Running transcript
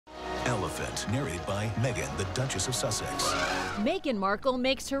Elephant, narrated by Meghan, the Duchess of Sussex. Meghan Markle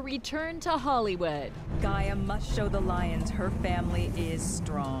makes her return to Hollywood. Gaia must show the lions her family is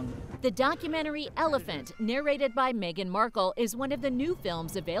strong. The documentary Elephant, narrated by Meghan Markle, is one of the new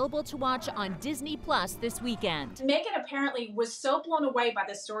films available to watch on Disney Plus this weekend. Meghan apparently was so blown away by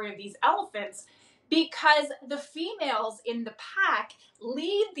the story of these elephants because the females in the pack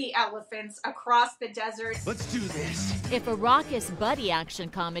lead the elephants across the desert. Let's do this. If a raucous buddy action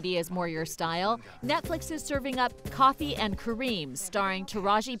comedy is more your style, Netflix is serving up Coffee and Kareem, starring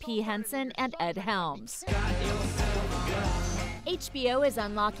Taraji P. Henson and Ed Helms. HBO is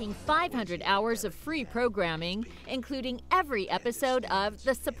unlocking 500 hours of free programming, including every episode of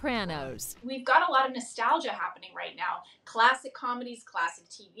The Sopranos. We've got a lot of nostalgia happening right now. Classic comedies, classic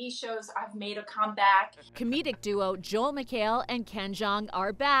TV shows have made a comeback. Comedic duo Joel McHale and Jeong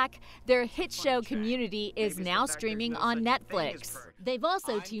are back. Their hit show Community is now streaming on Netflix. They've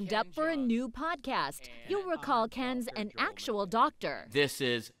also teamed up for a new podcast. You'll recall Ken's an actual doctor. This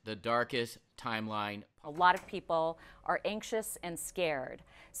is the darkest timeline. A lot of people are anxious and scared.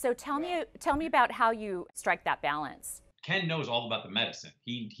 So tell me about how you strike that balance. Ken knows all about the medicine.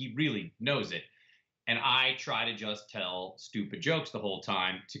 He really knows it. And I try to just tell stupid jokes the whole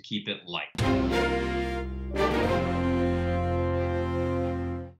time to keep it light.